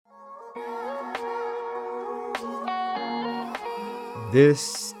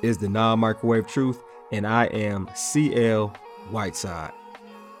This is the Non-Microwave Truth, and I am CL Whiteside.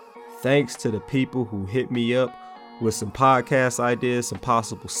 Thanks to the people who hit me up with some podcast ideas, some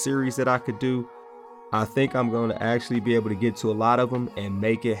possible series that I could do. I think I'm going to actually be able to get to a lot of them and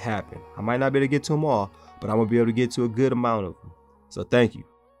make it happen. I might not be able to get to them all, but I'm going to be able to get to a good amount of them. So thank you.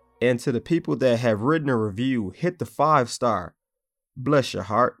 And to the people that have written a review, hit the 5-star. Bless your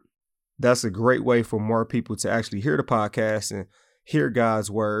heart. That's a great way for more people to actually hear the podcast and hear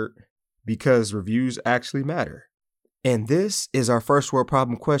God's word, because reviews actually matter. And this is our first world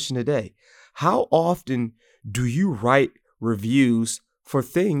problem question today. How often do you write reviews for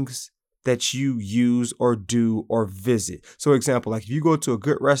things that you use or do or visit? So example, like if you go to a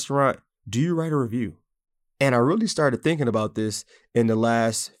good restaurant, do you write a review? And I really started thinking about this in the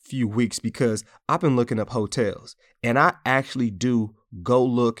last few weeks because I've been looking up hotels, and I actually do go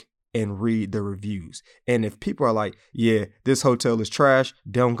look and read the reviews. And if people are like, yeah, this hotel is trash,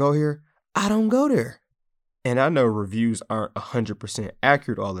 don't go here, I don't go there. And I know reviews aren't 100%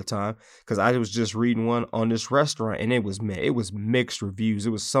 accurate all the time, because I was just reading one on this restaurant and it was mixed reviews. It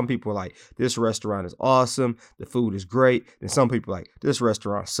was some people like, this restaurant is awesome, the food is great. And some people like, this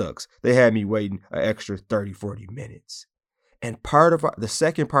restaurant sucks. They had me waiting an extra 30-40 minutes. And the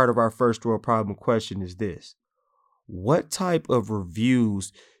second part of our first world problem question is this. What type of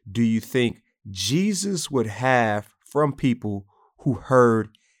reviews do you think Jesus would have from people who heard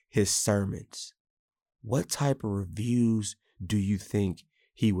his sermons? What type of reviews do you think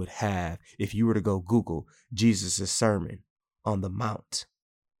he would have if you were to go Google Jesus' sermon on the Mount?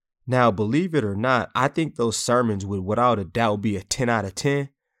 Now, believe it or not, I think those sermons would without a doubt be a 10 out of 10,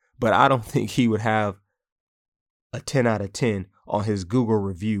 but I don't think he would have a 10 out of 10 on his Google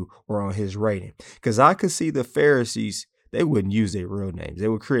review or on his rating. Because I could see the Pharisees, they wouldn't use their real names. They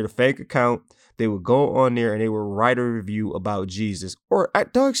would create a fake account. They would go on there and they would write a review about Jesus. Or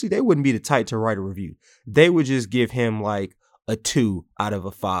actually, they wouldn't be the type to write a review. They would just give him like a 2 out of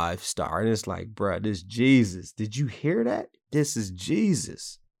a 5-star. And it's like, bruh, this Jesus. Did you hear that? This is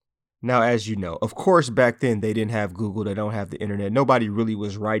Jesus. Now, as you know, of course, back then they didn't have Google. They don't have the internet. Nobody really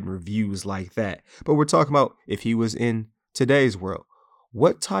was writing reviews like that. But we're talking about if he was in today's world,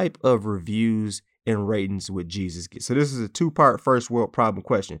 what type of reviews and ratings would Jesus get? So this is a 2-part first world problem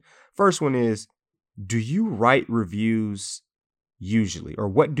question. First one is, do you write reviews usually, or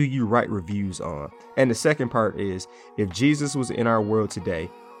what do you write reviews on? And the second part is, if Jesus was in our world today,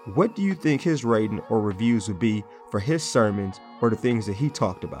 what do you think his rating or reviews would be for his sermons or the things that he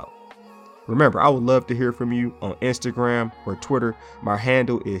talked about? Remember, I would love to hear from you on Instagram or Twitter. My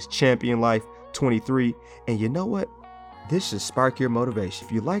handle is championlife23. And you know what? This should spark your motivation.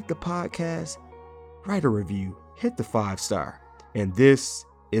 If you like the podcast, write a review, hit the 5-star. And this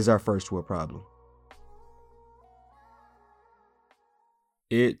is our first world problem.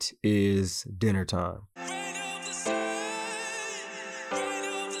 It is dinner time.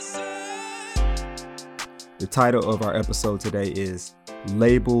 The title of our episode today is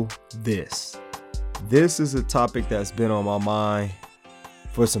Label This. This is a topic that's been on my mind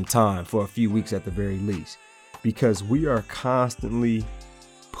for some time, for a few weeks at the very least, because we are constantly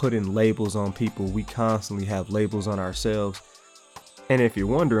putting labels on people. We constantly have labels on ourselves. And if you're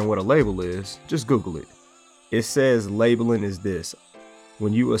wondering what a label is, just Google it. It says labeling is this: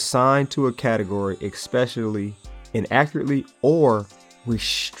 when you assign to a category, especially inaccurately or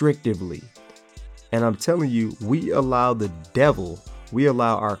restrictively. And I'm telling you, we allow the devil, we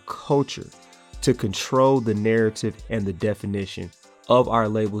allow our culture to control the narrative and the definition of our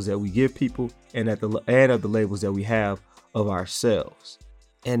labels that we give people and of the labels that we have of ourselves.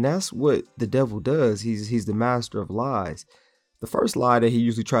 And that's what the devil does. He's the master of lies. The first lie that he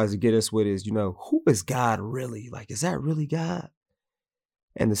usually tries to get us with is, who is God really? Like, is that really God?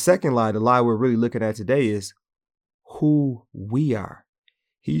 And the second lie, the lie we're really looking at today, is who we are.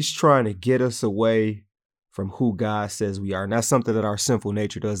 He's trying to get us away from who God says we are. And that's something that our sinful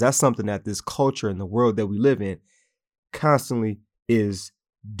nature does. That's something that this culture and the world that we live in constantly is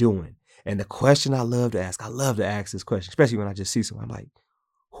doing. And the question I love to ask this question, especially when I just see someone, I'm like,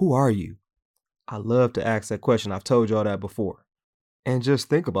 who are you? I love to ask that question. I've told y'all that before. And just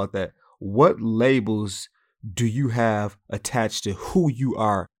think about that. What labels do you have attached to who you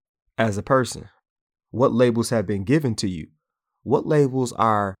are as a person? What labels have been given to you? What labels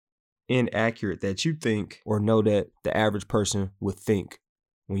are inaccurate that you think or know that the average person would think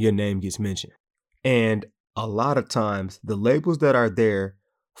when your name gets mentioned? And a lot of times the labels that are there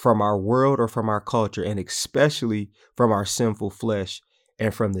from our world or from our culture, and especially from our sinful flesh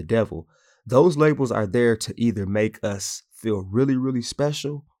and from the devil, those labels are there to either make us feel really, really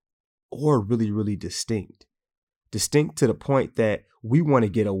special or really, really distinct. distinct to the point that we want to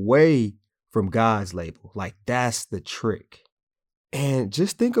get away from God's label. Like, that's the trick. And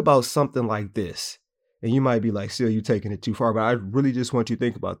just think about something like this. And you might be like, "Seal, you're taking it too far," but I really just want you to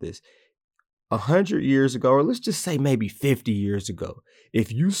think about this. 100 years ago, or let's just say maybe 50 years ago,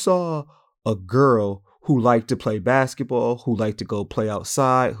 if you saw a girl who liked to play basketball, who liked to go play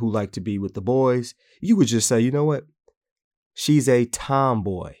outside, who liked to be with the boys, you would just say, "You know what? She's a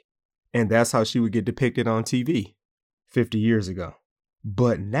tomboy." And that's how she would get depicted on TV 50 years ago.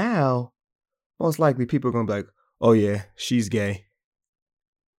 But now, most likely people are going to be like, "Oh yeah, she's gay.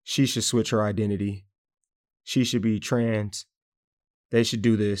 She should switch her identity. She should be trans. They should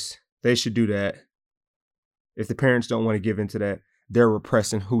do this. They should do that." If the parents don't want to give into that, they're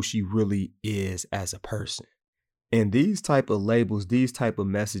repressing who she really is as a person. And these type of labels, these type of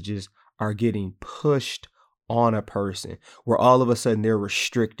messages are getting pushed on a person where all of a sudden they're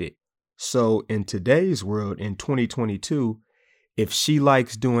restricted. So in today's world, in 2022, if she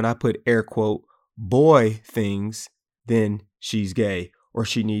likes doing, I put air quote, boy things, then she's gay, or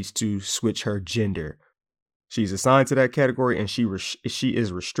she needs to switch her gender. She's assigned to that category, and she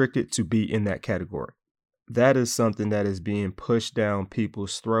is restricted to be in that category. That is something that is being pushed down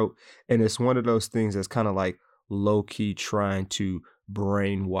people's throat. And it's one of those things that's kind of like low key trying to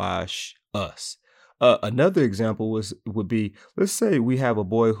brainwash us. Another example would be, let's say we have a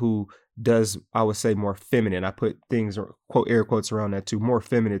boy who does, I would say, more feminine. I put things, or quote, air quotes around that too, more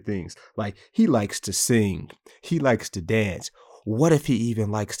feminine things. Like, he likes to sing. He likes to dance. What if he even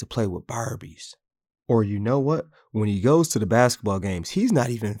likes to play with Barbies? Or you know what? When he goes to the basketball games, he's not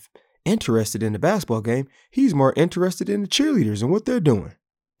even interested in the basketball game. He's more interested in the cheerleaders and what they're doing.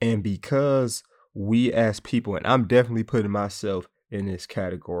 And because we as people, and I'm definitely putting myself in this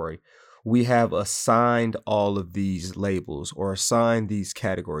category, we have assigned all of these labels or assigned these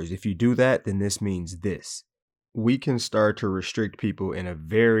categories. If you do that, then this means this. We can start to restrict people in a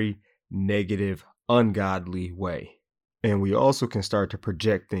very negative, ungodly way. And we also can start to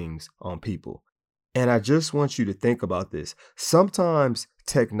project things on people. And I just want you to think about this. Sometimes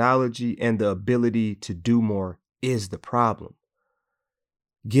technology and the ability to do more is the problem.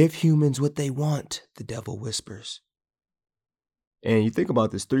 Give humans what they want, the devil whispers. And you think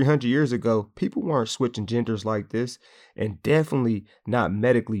about this, 300 years ago, people weren't switching genders like this, and definitely not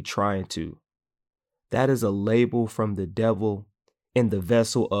medically trying to. That is a label from the devil in the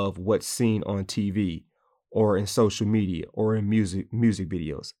vessel of what's seen on TV or in social media or in music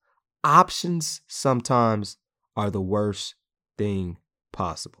videos. Options sometimes are the worst thing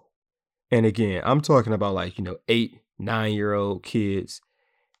possible. And again, I'm talking about 8, 9-year-old kids.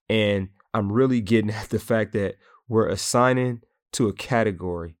 And I'm really getting at the fact that we're assigning to a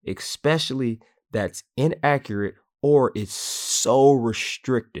category, especially that's inaccurate, or it's so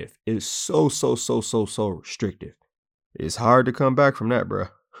restrictive. It's so restrictive. It's hard to come back from that, bro.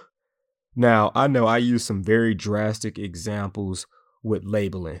 Now, I know I use some very drastic examples with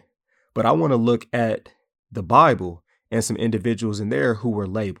labeling, but I want to look at the Bible and some individuals in there who were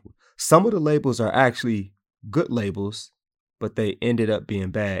labeled. Some of the labels are actually good labels, but they ended up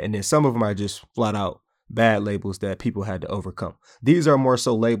being bad. And then some of them are just flat out bad labels that people had to overcome. These are more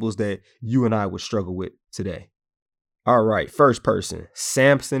so labels that you and I would struggle with today. All right, first person,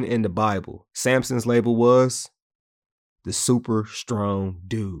 Samson in the Bible. Samson's label was the super strong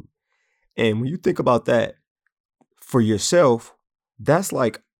dude. And when you think about that for yourself, that's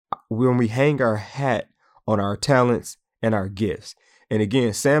like when we hang our hat on our talents and our gifts. And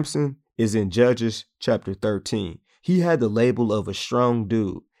again, Samson is in Judges chapter 13. He had the label of a strong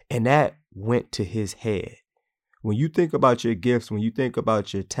dude, and that went to his head. When you think about your gifts, when you think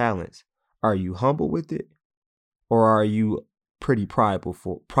about your talents, are you humble with it? Or are you pretty prideful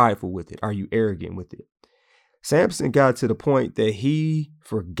with it? Are you arrogant with it? Samson got to the point that he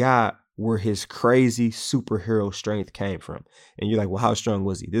forgot where his crazy superhero strength came from. And you're like, well, how strong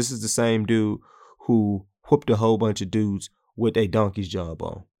was he? This is the same dude who whooped a whole bunch of dudes with a donkey's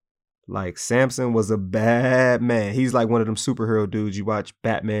jawbone. Like, Samson was a bad man. He's like one of them superhero dudes you watch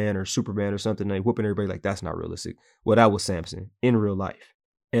Batman or Superman or something, and they whooping everybody. Like, that's not realistic. Well, that was Samson in real life.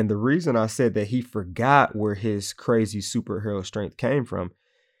 And the reason I said that he forgot where his crazy superhero strength came from,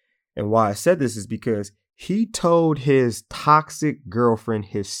 and why I said this, is because he told his toxic girlfriend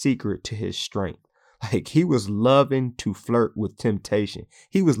his secret to his strength. Like, he was loving to flirt with temptation.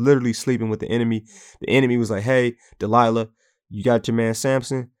 He was literally sleeping with the enemy. The enemy was like, hey, Delilah, you got your man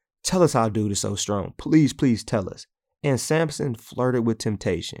Samson? Tell us how dude is so strong. Please tell us. And Samson flirted with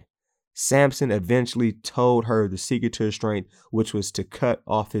temptation. Samson eventually told her the secret to his strength, which was to cut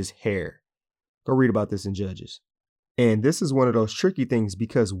off his hair. Go read about this in Judges. And this is one of those tricky things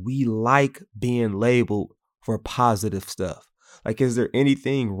because we like being labeled for positive stuff. Like, is there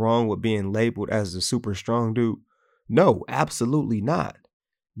anything wrong with being labeled as a super strong dude? No, absolutely not.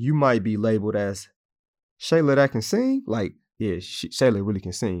 You might be labeled as Shayla that can sing. Like, yeah, Shayla really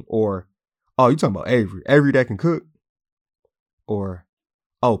can sing. Or, oh, you talking about Avery. Avery that can cook. Or,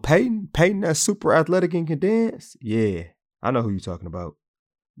 oh, Peyton that's super athletic and can dance. Yeah, I know who you're talking about.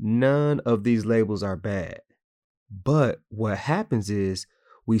 None of these labels are bad. But what happens is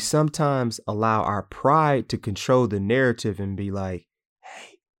we sometimes allow our pride to control the narrative and be like,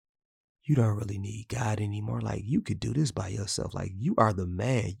 hey, you don't really need God anymore. Like, you could do this by yourself. Like, you are the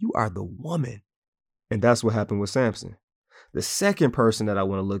man. You are the woman. And that's what happened with Samson. The second person that I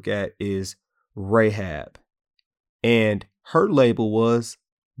want to look at is Rahab. And her label was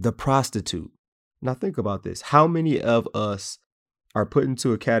the prostitute. Now think about this. How many of us are put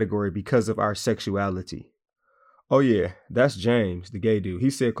into a category because of our sexuality? Oh yeah, that's James, the gay dude. He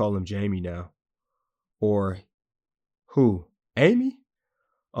said call him Jamie now. Or who? Amy?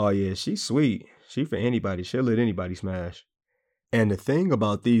 Oh yeah, she's sweet. She for anybody. She'll let anybody smash. And the thing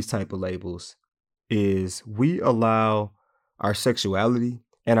about these type of labels is we allow our sexuality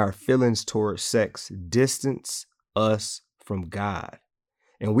and our feelings towards sex distance us from God.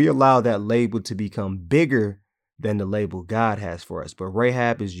 And we allow that label to become bigger than the label God has for us. But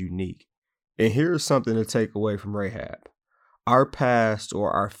Rahab is unique. And here's something to take away from Rahab. Our past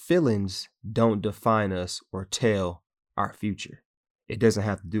or our feelings don't define us or tell our future. It doesn't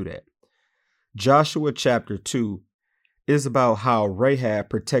have to do that. Joshua chapter 2 is about how Rahab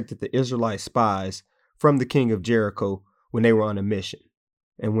protected the Israelite spies from the king of Jericho when they were on a mission.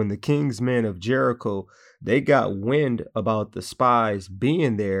 And when the king's men of Jericho, they got wind about the spies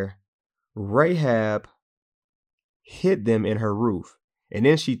being there, Rahab hid them in her roof. And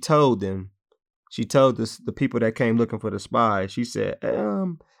then she told the people that came looking for the spies, she said,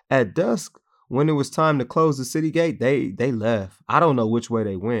 at dusk, when it was time to close the city gate, they left. I don't know which way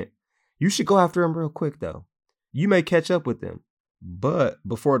they went. You should go after them real quick, though. You may catch up with them. But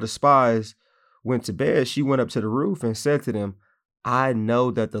before the spies went to bed, she went up to the roof and said to them, I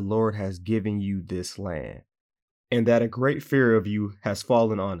know that the Lord has given you this land, and that a great fear of you has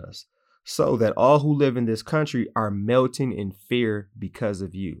fallen on us, so that all who live in this country are melting in fear because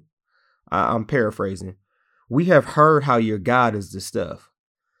of you. I'm paraphrasing. We have heard how your God is the stuff.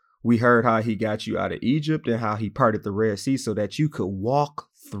 We heard how he got you out of Egypt and how he parted the Red Sea so that you could walk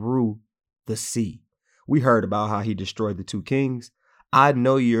through the sea. We heard about how he destroyed the two kings. I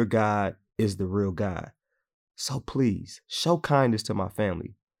know your God is the real God. So please show kindness to my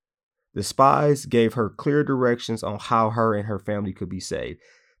family. The spies gave her clear directions on how her and her family could be saved.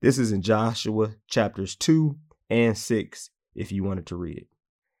 This is in Joshua chapters 2 and 6, if you wanted to read it.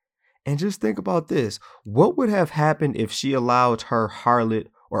 And just think about this. What would have happened if she allowed her harlot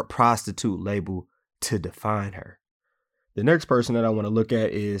or prostitute label to define her? The next person that I want to look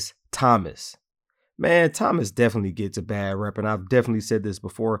at is Thomas. Man, Thomas definitely gets a bad rep, and I've definitely said this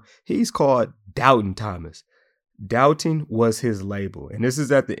before. He's called Doubting Thomas. Doubting was his label. And this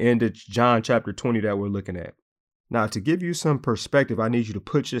is at the end of John chapter 20 that we're looking at. Now, to give you some perspective, I need you to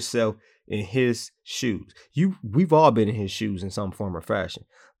put yourself in his shoes. We've all been in his shoes in some form or fashion.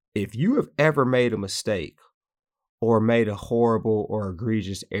 If you have ever made a mistake or made a horrible or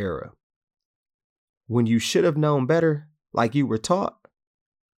egregious error, when you should have known better, like you were taught,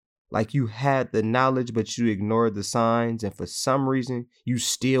 like you had the knowledge, but you ignored the signs, and for some reason you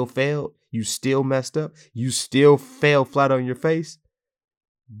still failed, you still messed up, you still fell flat on your face,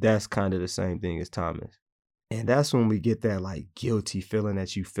 that's kind of the same thing as Thomas. And that's when we get that like guilty feeling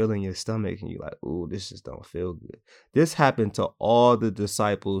that you feel in your stomach and you're like, oh, this just don't feel good. This happened to all the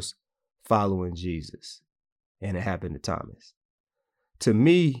disciples following Jesus. And it happened to Thomas. To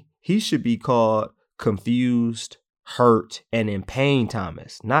me, he should be called confused, hurt, and in pain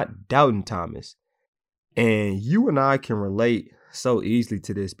Thomas, not doubting Thomas. And you and I can relate so easily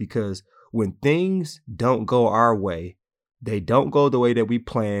to this because when things don't go our way, they don't go the way that we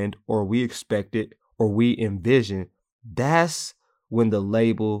planned or we expected or we envision, that's when the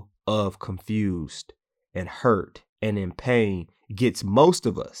label of confused and hurt and in pain gets most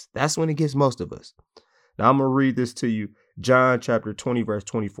of us. That's when it gets most of us. Now I'm going to read this to you. John chapter 20, verse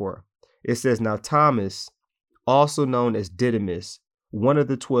 24. It says, now Thomas, also known as Didymus, one of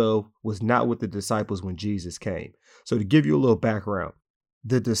the 12, was not with the disciples when Jesus came. So to give you a little background,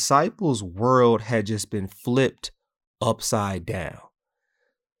 the disciples' world had just been flipped upside down.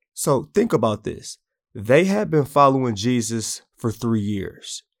 So think about this. They had been following Jesus for 3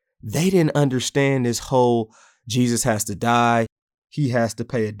 years. They didn't understand this whole Jesus has to die. He has to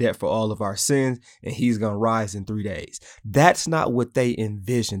pay a debt for all of our sins, and he's going to rise in 3 days. That's not what they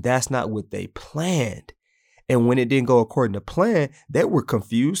envisioned. That's not what they planned. And when it didn't go according to plan, they were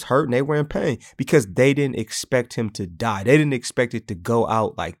confused, hurt, and they were in pain because they didn't expect him to die. They didn't expect it to go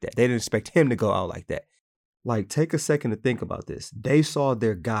out like that. They didn't expect him to go out like that. Like, take a second to think about this. They saw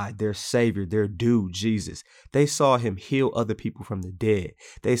their God, their Savior, their dude, Jesus. They saw him heal other people from the dead.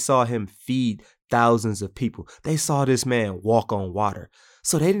 They saw him feed thousands of people. They saw this man walk on water.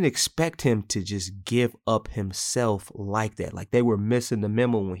 So they didn't expect him to just give up himself like that. Like, they were missing the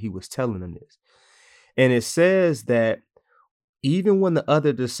memo when he was telling them this. And it says that even when the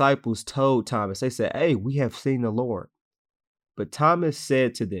other disciples told Thomas, they said, "Hey, we have seen the Lord." But Thomas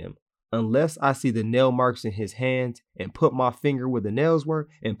said to them, "Unless I see the nail marks in his hands and put my finger where the nails were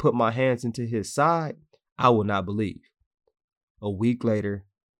and put my hands into his side, I will not believe." A week later,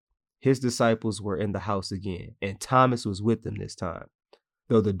 his disciples were in the house again, and Thomas was with them this time.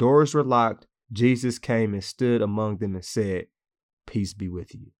 Though the doors were locked, Jesus came and stood among them and said, "Peace be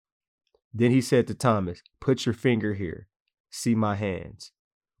with you." Then he said to Thomas, "Put your finger here. See my hands.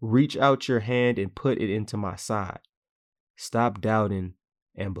 Reach out your hand and put it into my side. Stop doubting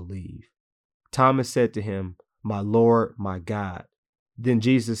and believe." Thomas said to him, "My Lord, my God." Then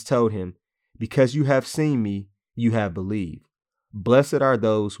Jesus told him, "Because you have seen me, you have believed. Blessed are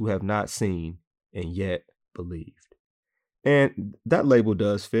those who have not seen and yet believed." And that label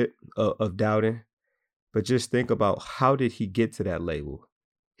does fit of doubting. But just think about, how did he get to that label?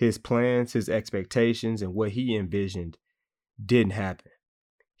 His plans, his expectations, and what he envisioned didn't happen.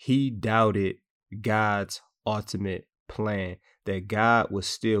 He doubted God's ultimate plan, that God was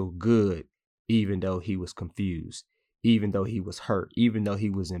still good, even though he was confused, even though he was hurt, even though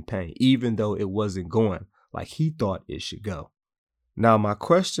he was in pain, even though it wasn't going like he thought it should go. Now, my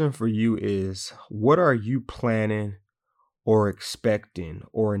question for you is, what are you planning or expecting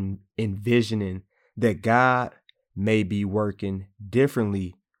or envisioning that God may be working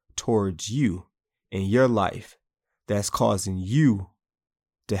differently towards you in your life that's causing you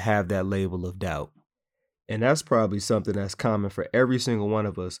to have that label of doubt? And that's probably something that's common for every single one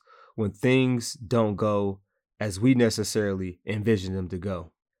of us when things don't go as we necessarily envision them to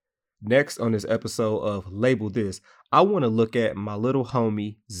go. Next on this episode of Label This, I want to look at my little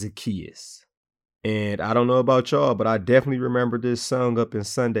homie Zacchaeus. And I don't know about y'all, but I definitely remember this song up in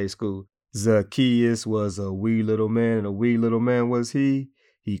Sunday school. Zacchaeus was a wee little man, and a wee little man was he.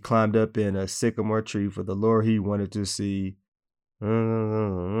 He climbed up in a sycamore tree for the Lord he wanted to see.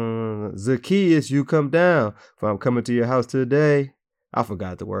 Zacchaeus, you come down, for I'm coming to your house today. I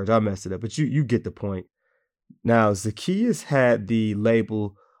forgot the words. I messed it up, but you get the point. Now, Zacchaeus had the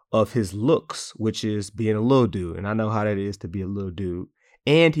label of his looks, which is being a little dude. And I know how that is to be a little dude.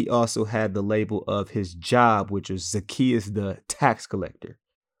 And he also had the label of his job, which is Zacchaeus the tax collector.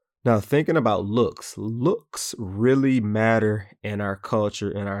 Now, thinking about looks really matter in our culture,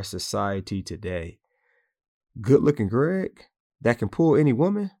 in our society today. Good looking Greg that can pull any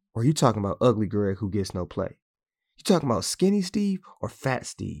woman? Or are you talking about ugly Greg who gets no play? You talking about skinny Steve or fat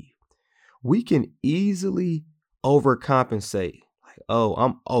Steve? We can easily overcompensate.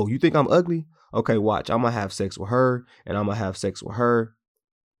 Like, you think I'm ugly? Okay, watch. I'm going to have sex with her and I'm going to have sex with her.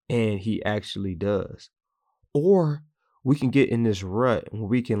 And he actually does. Or we can get in this rut where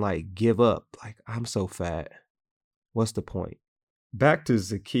we can give up. Like, I'm so fat. What's the point? Back to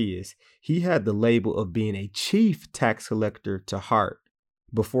Zacchaeus. He had the label of being a chief tax collector to heart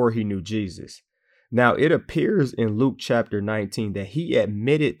before he knew Jesus. Now, it appears in Luke chapter 19 that he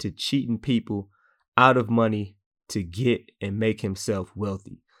admitted to cheating people out of money to get and make himself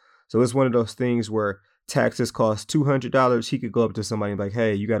wealthy. So it's one of those things where taxes cost $200. He could go up to somebody and be like,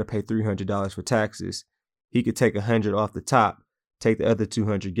 "Hey, you got to pay $300 for taxes." He could take $100 off the top, take the other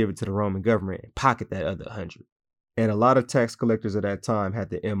 $200, give it to the Roman government, and pocket that other $100. And a lot of tax collectors at that time had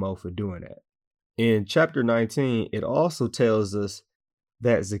the MO for doing that. In chapter 19, it also tells us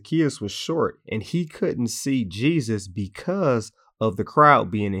that Zacchaeus was short and he couldn't see Jesus because of the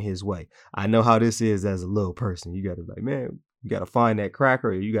crowd being in his way. I know how this is as a little person. You got to be like, man, you got to find that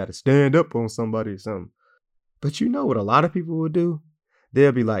cracker, or you got to stand up on somebody or something. But you know what a lot of people will do?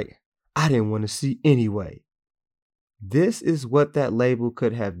 They'll be like, "I didn't want to see anyway." This is what that label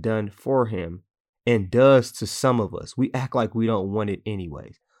could have done for him and does to some of us. We act like we don't want it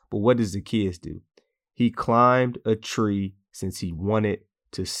anyways. But what does Zacchaeus do? He climbed a tree since he wanted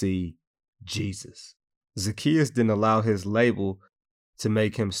to see Jesus. Zacchaeus didn't allow his label to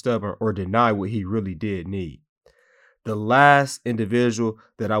make him stubborn or deny what he really did need. The last individual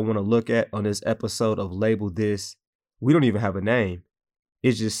that I want to look at on this episode of Label This, we don't even have a name.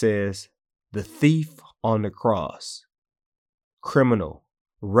 It just says the thief on the cross, criminal,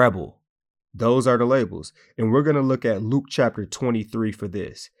 rebel. Those are the labels. And we're going to look at Luke chapter 23 for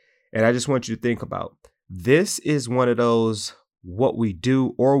this. And I just want you to think about This is one of those what we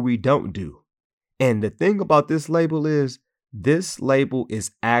do or we don't do. And the thing about this label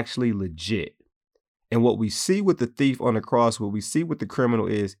is actually legit. And what we see with the thief on the cross, what we see with the criminal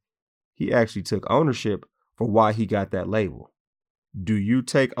is he actually took ownership for why he got that label. Do you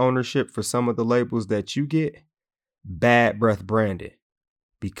take ownership for some of the labels that you get? Bad Breath Brandon,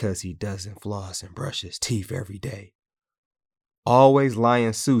 because he doesn't floss and brush his teeth every day. Always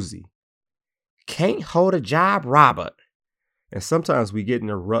Lying Susie. Can't hold a job, Robert. And sometimes we get in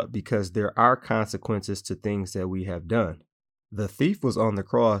a rut because there are consequences to things that we have done. The thief was on the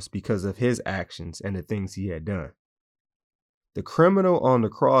cross because of his actions and the things he had done. The criminal on the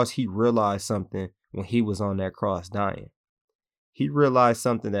cross, he realized something when he was on that cross dying. He realized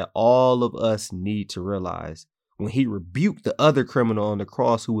something that all of us need to realize when he rebuked the other criminal on the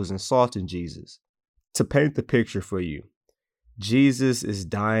cross who was insulting Jesus. To paint the picture for you, Jesus is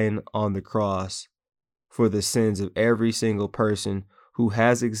dying on the cross for the sins of every single person who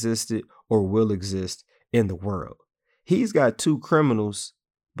has existed or will exist in the world. He's got two criminals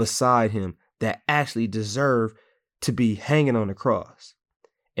beside him that actually deserve to be hanging on the cross.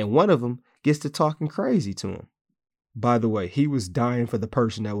 And one of them gets to talking crazy to him. By the way, he was dying for the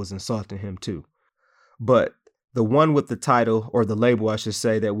person that was insulting him too. But the one with the title, or the label, I should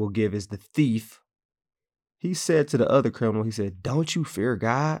say, that we'll give is the thief. He said to the other criminal, he said, "Don't you fear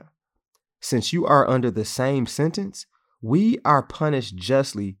God? Since you are under the same sentence, we are punished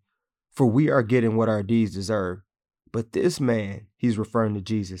justly, for we are getting what our deeds deserve. But this man," he's referring to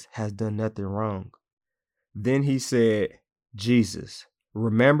Jesus, "has done nothing wrong." Then he said, "Jesus,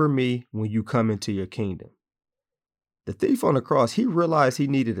 remember me when you come into your kingdom." The thief on the cross, he realized he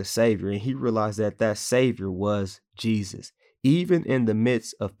needed a savior, and he realized that that savior was Jesus, even in the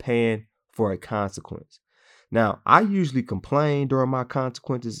midst of paying for a consequence. Now, I usually complain during my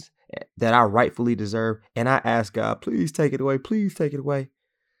consequences that I rightfully deserve, and I ask God, please take it away, please take it away.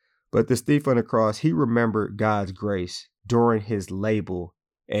 But this thief on the cross, he remembered God's grace during his label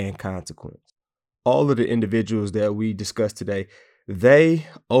and consequence. All of the individuals that we discussed today, they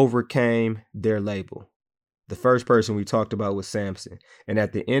overcame their label. The first person we talked about was Samson. And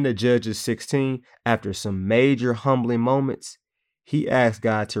at the end of Judges 16, after some major humbling moments, he asked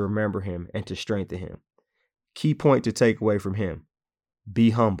God to remember him and to strengthen him. Key point to take away from him: be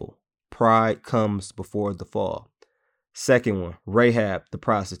humble. Pride comes before the fall. Second one, Rahab, the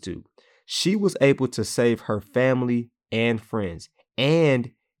prostitute. She was able to save her family and friends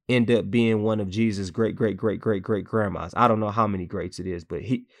and end up being one of Jesus' great grandmas. I don't know how many greats it is, but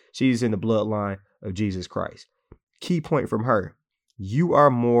she's in the bloodline of Jesus Christ. Key point from her: you are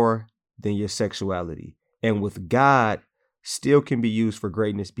more than your sexuality. And with God, still can be used for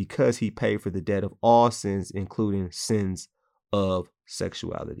greatness because he paid for the debt of all sins, including sins of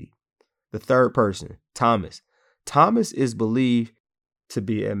sexuality. The third person, Thomas. Thomas is believed to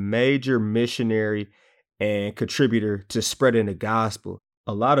be a major missionary and contributor to spreading the gospel.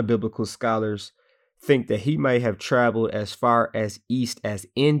 A lot of biblical scholars think that he may have traveled as far as east as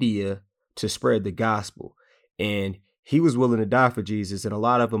India to spread the gospel. And he was willing to die for Jesus. And a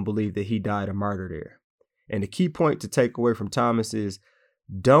lot of them believe that he died a martyr there. And the key point to take away from Thomas is,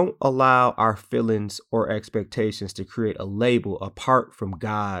 don't allow our feelings or expectations to create a label apart from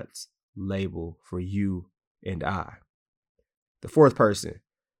God's label for you and I. The fourth person,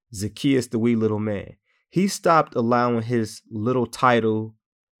 Zacchaeus, the wee little man. He stopped allowing his little title,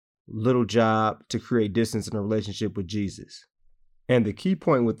 little job to create distance in a relationship with Jesus. And the key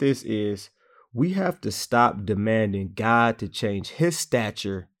point with this is, we have to stop demanding God to change his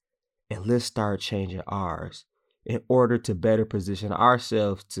stature, and let's start changing ours in order to better position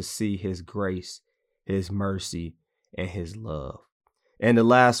ourselves to see his grace, his mercy, and his love. And the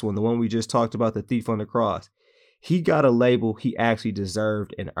last one, the one we just talked about, the thief on the cross, he got a label he actually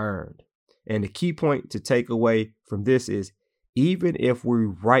deserved and earned. And the key point to take away from this is, even if we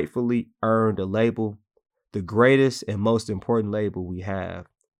rightfully earned a label, the greatest and most important label we have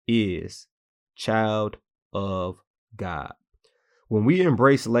is child of God. When we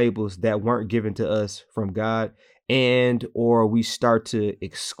embrace labels that weren't given to us from God, and or we start to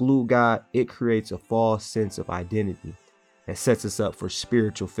exclude God, it creates a false sense of identity and sets us up for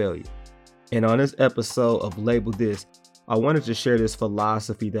spiritual failure. And on this episode of Label This, I wanted to share this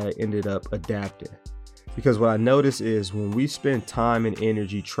philosophy that I ended up adapting. Because what I notice is, when we spend time and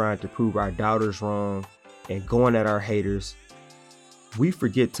energy trying to prove our doubters wrong and going at our haters, we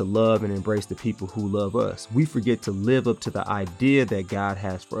forget to love and embrace the people who love us. We forget to live up to the idea that God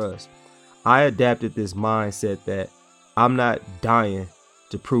has for us. I adapted this mindset that I'm not dying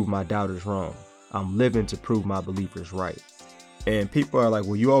to prove my doubters wrong. I'm living to prove my believers right. And people are like,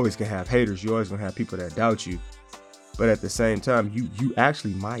 well, you always gonna have haters. You always gonna have people that doubt you. But at the same time, you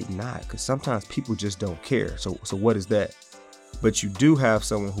actually might not, because sometimes people just don't care. So what is that? But you do have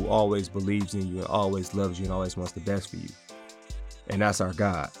someone who always believes in you and always loves you and always wants the best for you. And that's our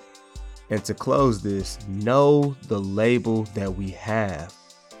God. And to close this, know the label that we have.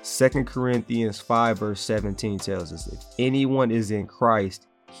 2 Corinthians 5 verse 17 tells us, if anyone is in Christ,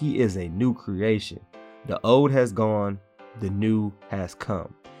 he is a new creation. The old has gone, the new has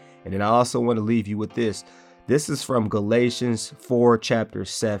come. And then I also want to leave you with this. This is from Galatians 4 chapter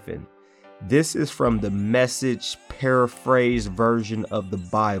 7. This is from the Message paraphrased version of the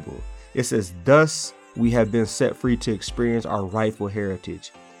Bible. It says, thus we have been set free to experience our rightful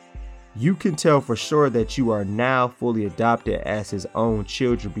heritage. You can tell for sure that you are now fully adopted as his own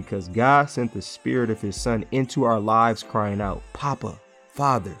children because God sent the spirit of his son into our lives crying out, Papa,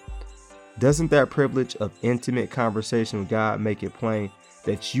 Father. Doesn't that privilege of intimate conversation with God make it plain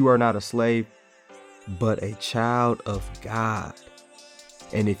that you are not a slave, but a child of God?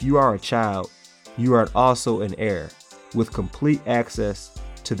 And if you are a child, you are also an heir with complete access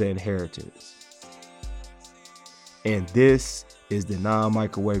to the inheritance. And this is the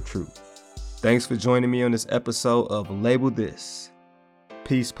non-microwave truth. Thanks for joining me on this episode of Label This.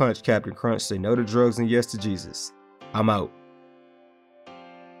 Peace, punch, Captain Crunch. Say no to drugs and yes to Jesus. I'm out.